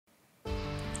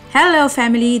Hello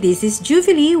family, this is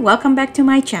Jubilee. Welcome back to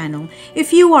my channel.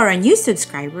 If you are a new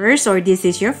subscribers or this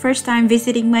is your first time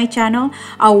visiting my channel,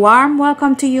 a warm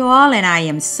welcome to you all and I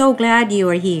am so glad you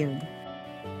are here.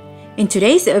 In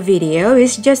today's video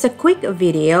is just a quick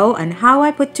video on how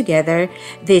I put together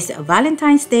this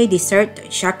Valentine's Day dessert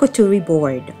charcuterie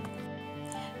board.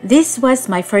 This was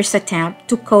my first attempt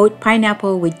to coat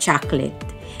pineapple with chocolate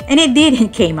and it didn't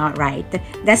came out right.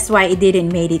 That's why it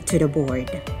didn't made it to the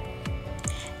board.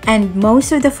 And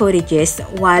most of the footages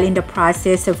while in the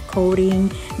process of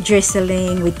coating,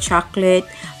 drizzling with chocolate,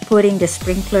 putting the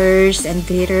sprinklers and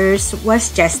glitters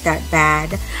was just that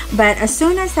bad. But as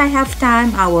soon as I have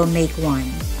time, I will make one.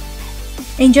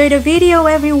 Enjoy the video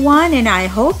everyone, and I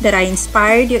hope that I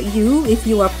inspired you if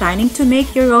you are planning to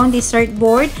make your own dessert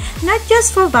board, not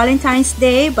just for Valentine's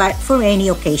Day but for any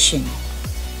occasion.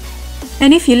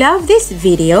 And if you love this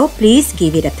video, please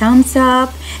give it a thumbs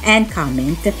up and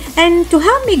comment. And to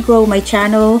help me grow my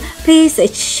channel, please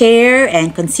share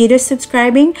and consider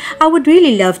subscribing. I would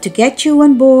really love to get you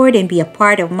on board and be a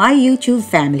part of my YouTube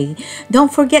family.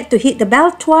 Don't forget to hit the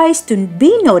bell twice to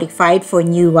be notified for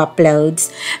new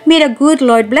uploads. May the good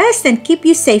Lord bless and keep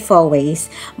you safe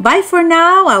always. Bye for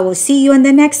now. I will see you in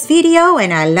the next video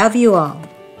and I love you all.